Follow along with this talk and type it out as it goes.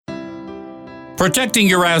protecting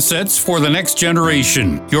your assets for the next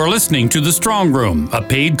generation. You're listening to The Strong Room, a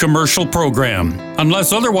paid commercial program.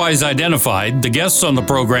 Unless otherwise identified, the guests on the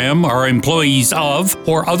program are employees of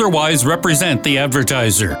or otherwise represent the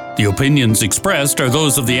advertiser. The opinions expressed are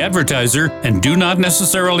those of the advertiser and do not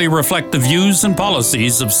necessarily reflect the views and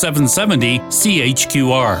policies of 770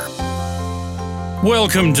 CHQR.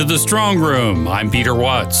 Welcome to The Strong Room. I'm Peter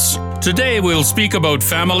Watts. Today we'll speak about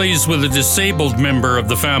families with a disabled member of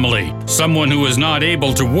the family, someone who is not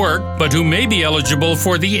able to work but who may be eligible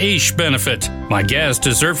for the AISH benefit. My guest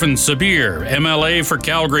is Irfan Sabir, MLA for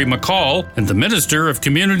Calgary-McCall and the Minister of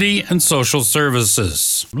Community and Social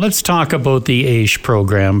Services. Let's talk about the AISH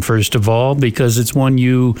program first of all, because it's one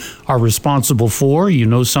you are responsible for, you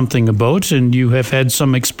know something about, and you have had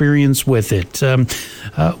some experience with it.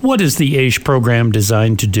 What is the AISH program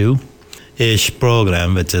designed to do? AISH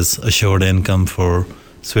program, which is Assured Income for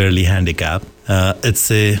Severely Handicapped. It's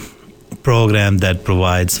a program that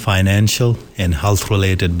provides financial and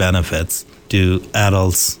health-related benefits to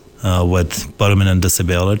adults with permanent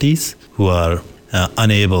disabilities who are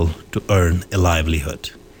unable to earn a livelihood.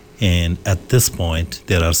 And at this point,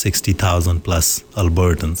 there are 60,000 plus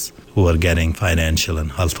Albertans who are getting financial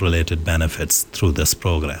and health-related benefits through this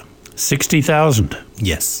program. 60,000?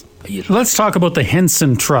 Yes. Let's talk about the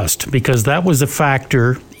Henson Trust, because that was a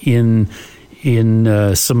factor in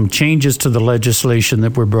some changes to the legislation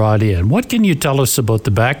that were brought in. What can you tell us about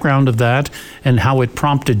the background of that and how it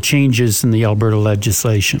prompted changes in the Alberta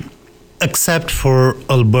legislation? Except for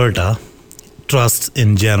Alberta, trusts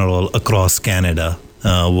in general across Canada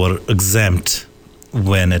were exempt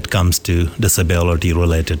when it comes to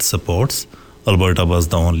disability-related supports. Alberta was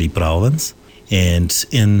the only province. And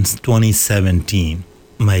in 2017,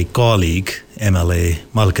 my colleague, MLA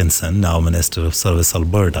Malkinson, now Minister of Service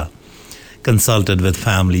Alberta, consulted with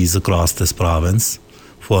families across this province,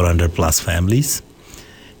 400 plus families,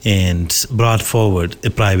 and brought forward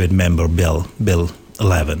a private member bill, Bill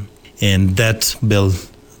 11. And that bill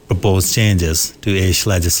proposed changes to AISH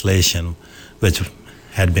legislation, which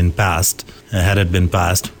had been passed,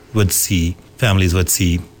 families would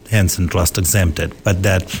see Henson Trust exempted, but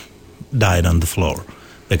that died on the floor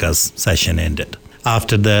because session ended.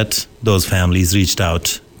 After that, those families reached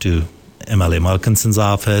out to MLA Malkinson's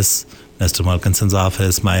office, Mr. Malkinson's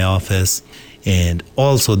office, my office, and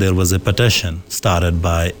also there was a petition started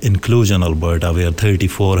by Inclusion Alberta where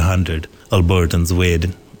 3,400 Albertans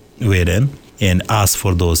weighed in and asked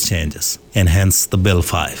for those changes, and hence the Bill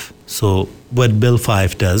 5. So what Bill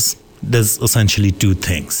 5 does essentially two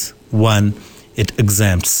things. One, it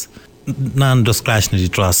exempts non-discretionary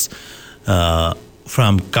trusts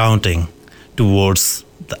from counting towards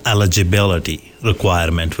the eligibility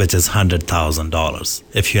requirement, which is $100,000.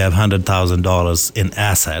 If you have $100,000 in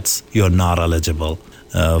assets, you're not eligible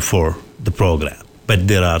for the program. But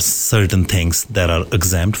there are certain things that are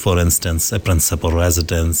exempt. For instance, a principal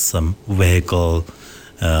residence, some vehicle,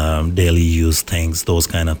 daily use things, those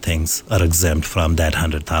kind of things are exempt from that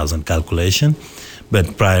 $100,000 calculation.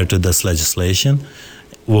 But prior to this legislation,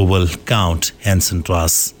 we will count Henson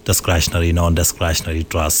Trusts, discretionary, non-discretionary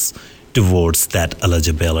trusts, towards that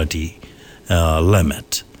eligibility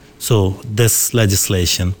limit. So this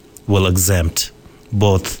legislation will exempt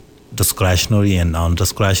both discretionary and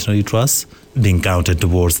non-discretionary trusts being counted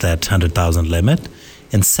towards that 100,000 limit.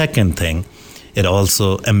 And second thing, it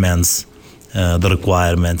also amends the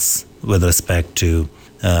requirements with respect to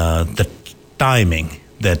the timing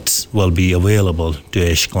that will be available to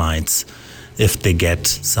AISH clients if they get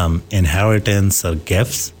some inheritance or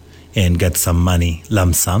gifts and get some money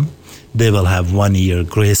lump sum. They will have 1 year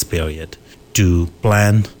grace period to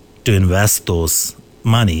plan to invest those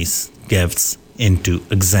monies, gifts, into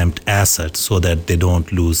exempt assets so that they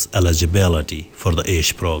don't lose eligibility for the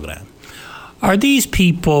AISH program. Are these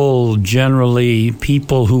people generally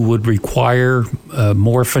people who would require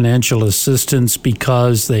more financial assistance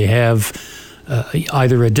because they have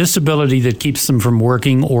either a disability that keeps them from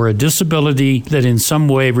working or a disability that in some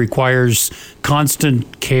way requires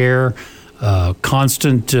constant care,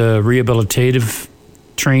 constant rehabilitative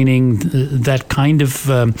training, that kind of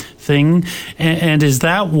thing? And is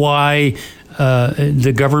that why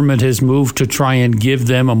the government has moved to try and give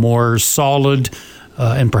them a more solid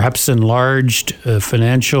and perhaps enlarged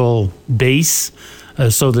financial base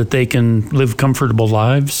so that they can live comfortable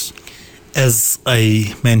lives? As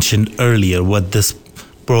I mentioned earlier, what this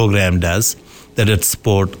program does, that it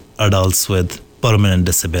supports adults with permanent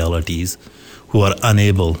disabilities who are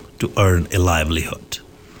unable to earn a livelihood.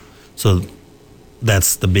 So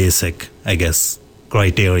that's the basic,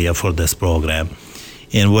 criteria for this program.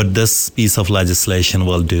 And what this piece of legislation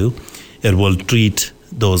will do, it will treat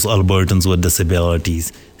those Albertans with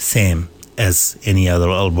disabilities same as any other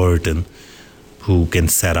Albertan who can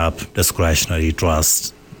set up discretionary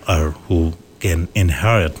trusts or who can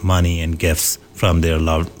inherit money and gifts from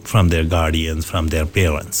their guardians, from their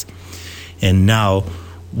parents. And now,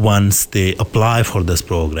 once they apply for this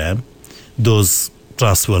program, those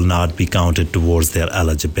trusts will not be counted towards their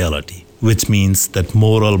eligibility, which means that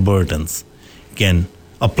more Albertans can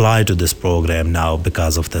apply to this program now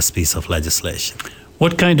because of this piece of legislation.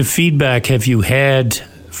 What kind of feedback have you had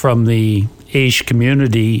from the AISH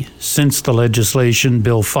community since the legislation,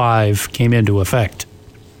 Bill 5, came into effect?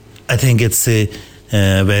 I think it's a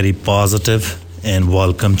very positive and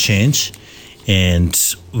welcome change, and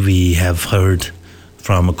we have heard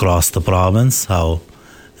from across the province how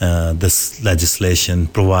this legislation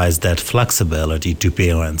provides that flexibility to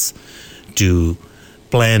parents to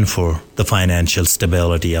plan for the financial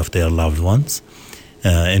stability of their loved ones.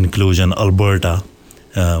 Inclusion Alberta,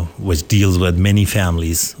 which deals with many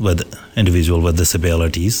families with individuals with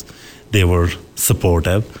disabilities, they were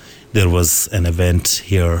supportive. There was an event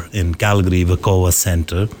here in Calgary, Vacoa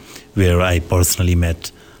Center, where I personally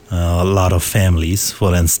met a lot of families.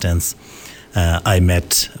 For instance, I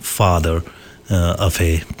met father of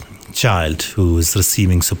a child who is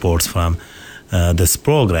receiving supports from this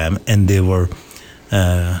program, and they were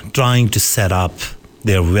trying to set up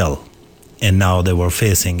their will, and now they were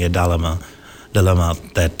facing a dilemma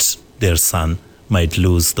that their son might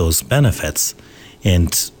lose those benefits.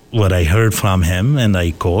 And what I heard from him, and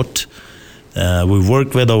I quote, we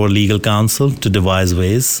worked with our legal counsel to devise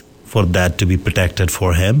ways for that to be protected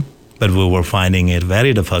for him, but we were finding it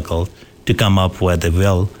very difficult to come up with a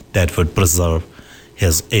will that would preserve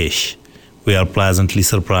his AISH. We are pleasantly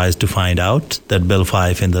surprised to find out that Bill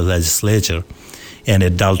 5 in the legislature, and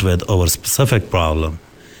it dealt with our specific problem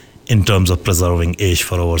in terms of preserving AISH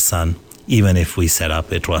for our son, even if we set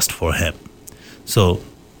up a trust for him. So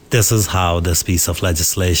this is how this piece of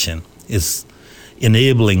legislation is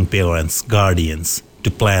enabling parents, guardians,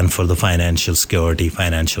 to plan for the financial security,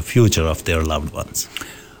 financial future of their loved ones.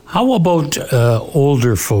 How about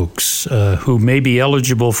older folks who may be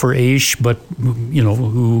eligible for AISH, but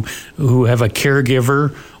who have a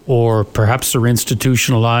caregiver, or perhaps are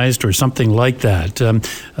institutionalized or something like that?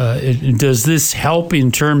 Does this help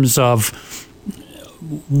in terms of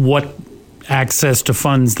what access to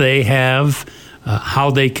funds they have,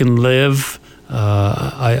 how they can live?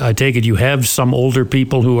 I take it you have some older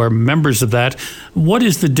people who are members of that. What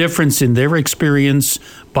is the difference in their experience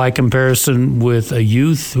by comparison with a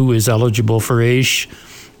youth who is eligible for AISH,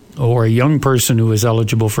 or a young person who is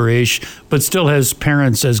eligible for AISH but still has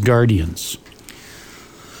parents as guardians?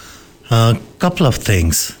 A couple of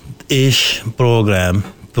things. AISH program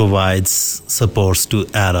provides supports to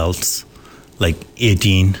adults like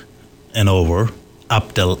 18 and over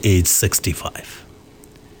up till age 65.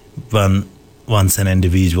 Once an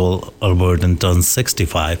individual Albertan turns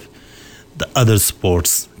 65, the other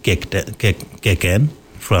supports kick in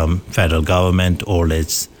from federal government, old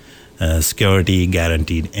age security,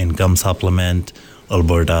 guaranteed income supplement,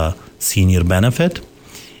 Alberta senior benefit,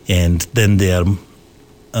 and then they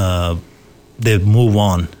move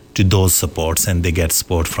on to those supports and they get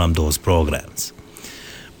support from those programs.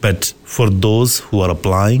 But for those who are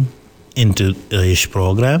applying into the AISH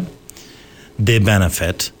program, they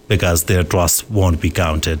benefit because their trust won't be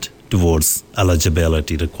counted towards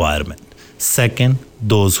eligibility requirement. Second,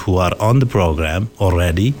 those who are on the program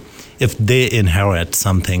already, if they inherit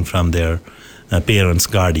something from their parents,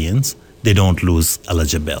 guardians, they don't lose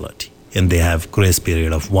eligibility. And they have grace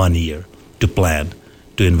period of 1 year to plan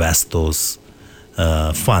to invest those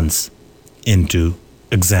funds into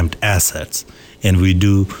exempt assets. And we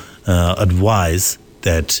do advise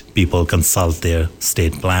that people consult their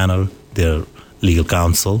state planner, their legal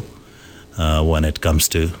counsel, when it comes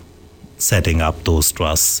to setting up those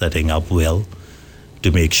trusts, setting up will,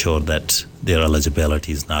 to make sure that their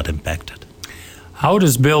eligibility is not impacted. How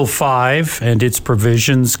does Bill 5 and its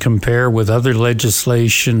provisions compare with other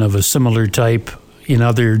legislation of a similar type in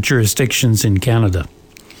other jurisdictions in Canada?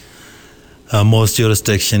 Most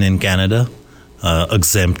jurisdictions in Canada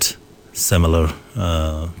exempt similar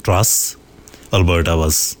trusts. Alberta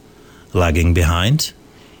was lagging behind,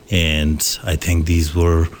 and I think these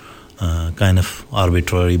were kind of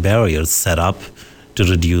arbitrary barriers set up to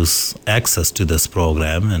reduce access to this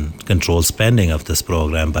program and control spending of this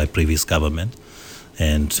program by previous government.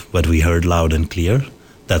 And what we heard loud and clear,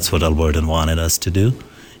 that's what Albertan wanted us to do,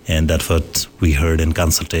 and that's what we heard in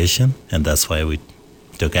consultation, and that's why we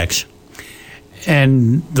took action.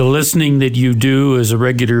 And the listening that you do as a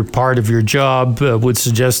regular part of your job would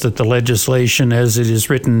suggest that the legislation as it is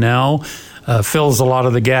written now fills a lot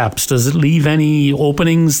of the gaps. Does it leave any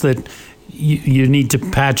openings that you need to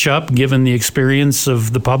patch up given the experience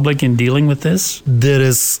of the public in dealing with this? There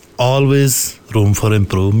is always room for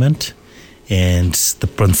improvement, and the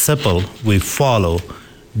principle we follow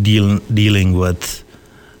dealing with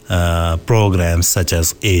programs such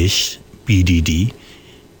as AISH, PDD,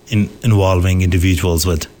 involving individuals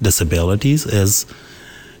with disabilities is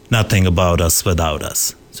nothing about us without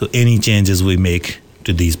us. So any changes we make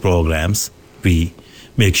to these programs, we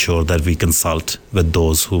make sure that we consult with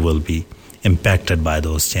those who will be impacted by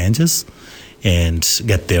those changes and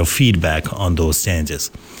get their feedback on those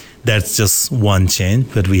changes. That's just one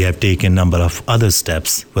change, but we have taken a number of other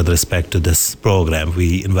steps with respect to this program.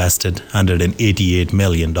 We invested $188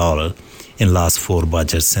 million in last 4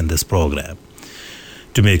 budgets in this program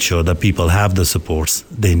to make sure that people have the supports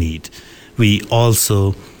they need. We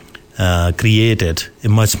also created a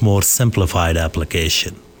much more simplified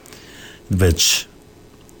application, which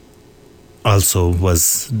also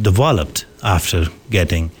was developed after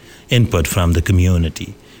getting input from the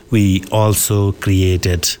community. We also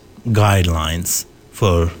created guidelines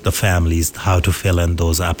for the families how to fill in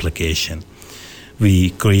those applications. We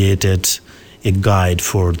created a guide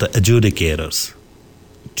for the adjudicators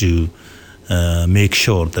to make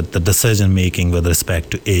sure that the decision making with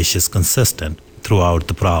respect to AISH is consistent throughout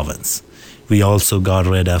the province. We also got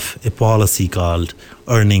rid of a policy called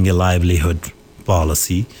Earning a Livelihood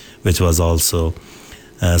policy, which was also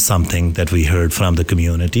something that we heard from the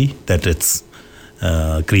community, that it's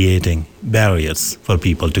creating barriers for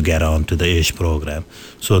people to get onto the AISH program.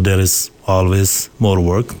 So there is always more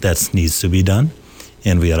work that needs to be done,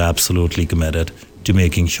 and we are absolutely committed to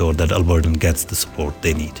making sure that Albertan gets the support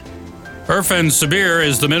they need. Irfan Sabir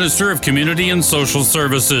is the Minister of Community and Social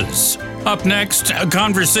Services. Up next, a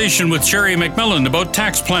conversation with Sherry McMillan about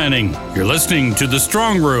tax planning. You're listening to The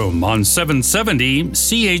Strong Room on 770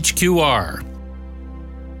 CHQR.